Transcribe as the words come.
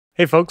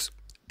Hey folks,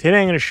 today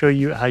I'm going to show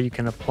you how you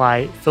can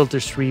apply filter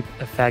sweep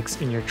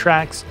effects in your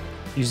tracks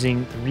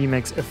using the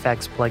Remix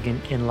Effects plugin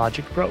in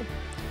Logic Pro.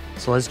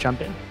 So let's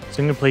jump in.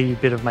 So I'm going to play you a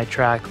bit of my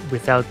track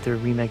without the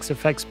Remix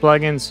Effects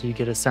plugin so you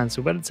get a sense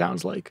of what it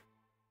sounds like.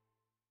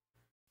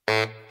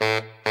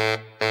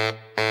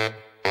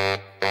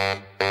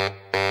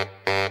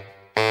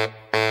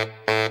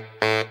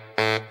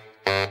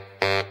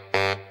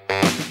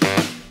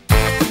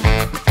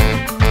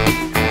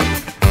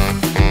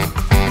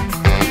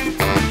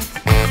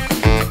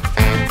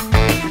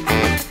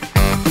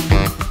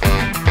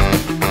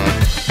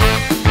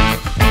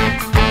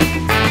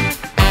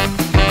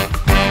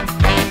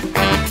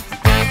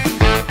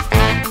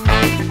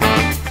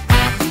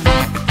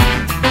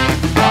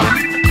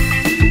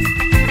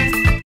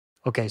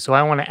 Okay, so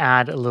I want to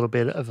add a little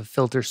bit of a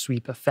filter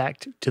sweep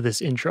effect to this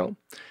intro,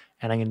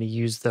 and I'm going to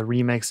use the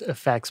Remix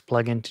Effects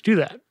plugin to do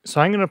that. So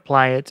I'm going to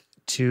apply it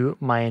to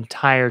my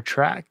entire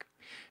track.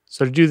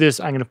 So to do this,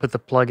 I'm going to put the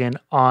plugin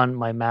on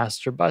my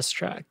master bus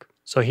track.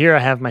 So here I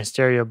have my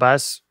stereo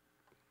bus,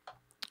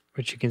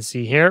 which you can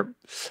see here,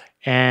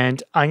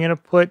 and I'm going to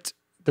put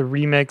the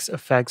Remix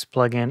Effects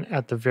plugin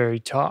at the very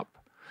top.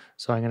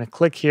 So I'm going to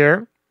click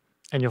here,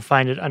 and you'll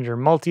find it under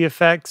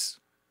Multi-Effects,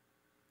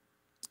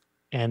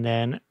 and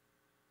then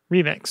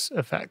Remix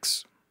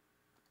Effects.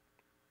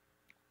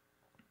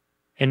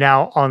 And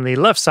now on the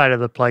left side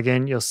of the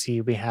plugin, you'll see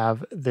we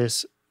have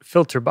this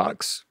filter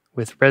box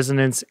with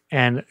resonance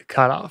and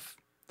cutoff.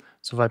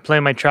 So if I play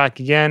my track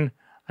again,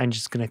 I'm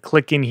just going to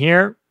click in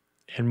here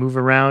and move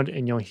around,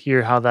 and you'll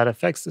hear how that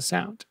affects the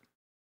sound.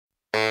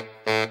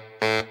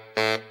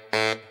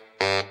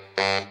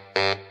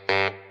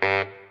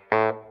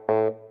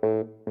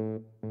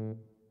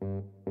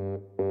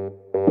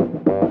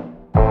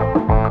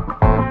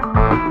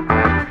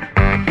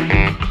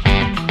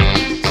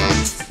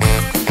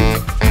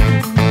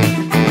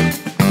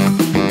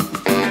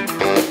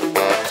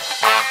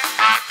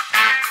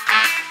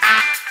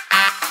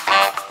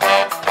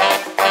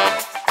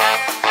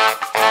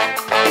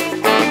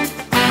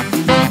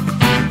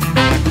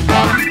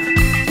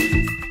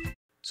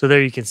 So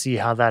there you can see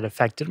how that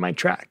affected my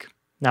track.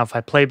 Now, if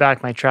I play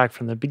back my track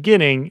from the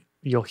beginning,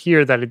 you'll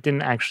hear that it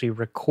didn't actually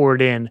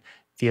record in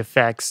the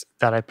effects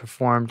that I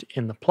performed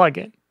in the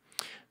plugin.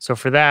 So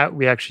for that,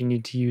 we actually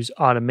need to use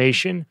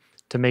automation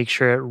to make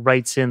sure it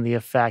writes in the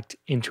effect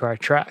into our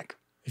track.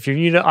 If you're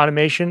new to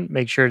automation,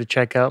 make sure to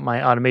check out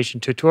my automation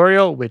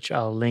tutorial, which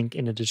I'll link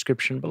in the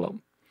description below.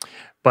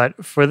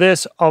 But for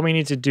this, all we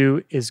need to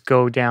do is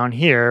go down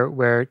here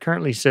where it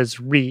currently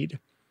says read,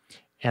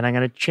 and I'm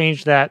going to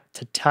change that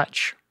to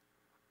touch.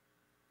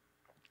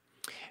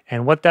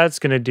 And what that's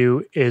going to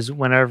do is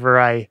whenever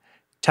I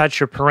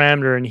touch a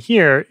parameter in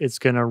here, it's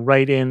going to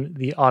write in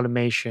the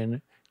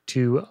automation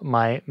to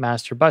my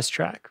master bus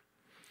track.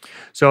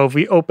 So if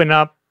we open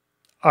up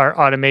our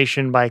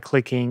automation by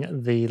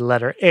clicking the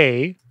letter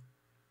A,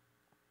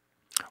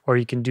 or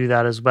you can do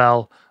that as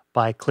well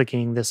by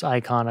clicking this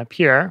icon up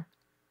here.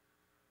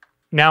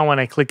 Now when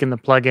I click in the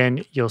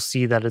plugin, you'll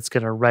see that it's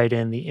going to write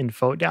in the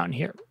info down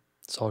here.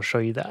 So I'll show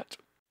you that.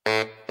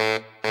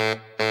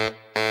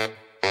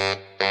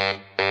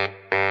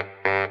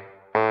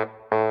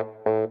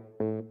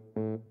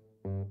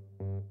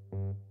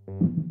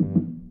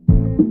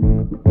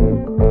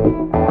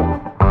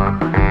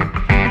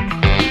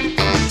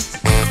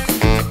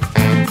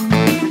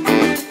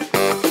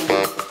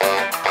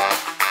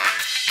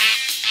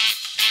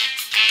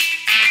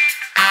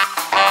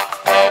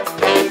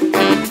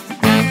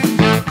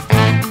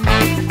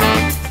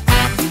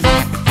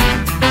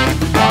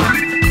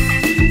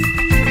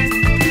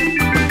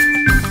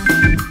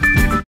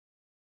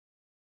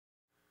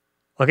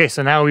 Okay,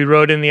 so now we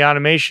wrote in the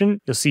automation.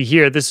 You'll see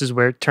here, this is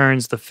where it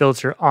turns the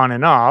filter on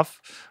and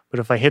off. But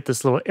if I hit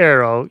this little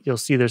arrow, you'll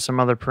see there's some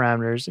other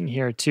parameters in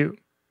here too.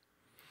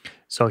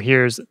 So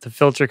here's the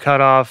filter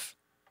cutoff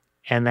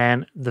and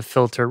then the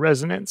filter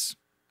resonance.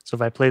 So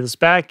if I play this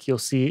back, you'll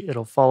see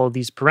it'll follow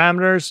these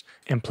parameters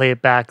and play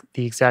it back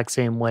the exact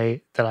same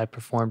way that I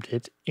performed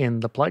it in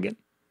the plugin.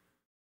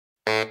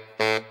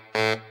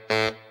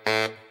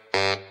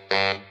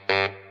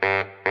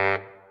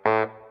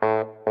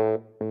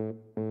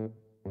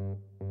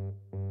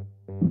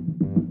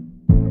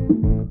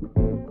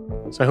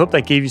 So I hope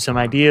that gave you some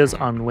ideas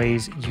on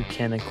ways you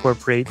can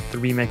incorporate the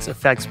Remix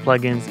Effects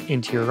plugins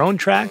into your own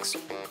tracks.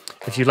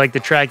 If you like the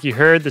track you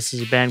heard, this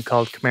is a band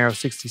called Camaro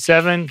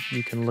 67.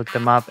 You can look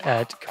them up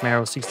at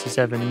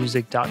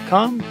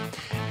camaro67music.com,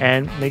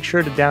 and make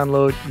sure to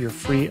download your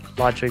free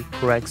Logic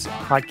Pro X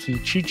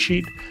hotkey cheat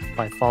sheet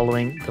by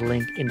following the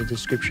link in the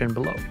description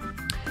below.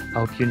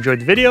 I hope you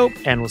enjoyed the video,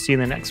 and we'll see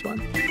you in the next one.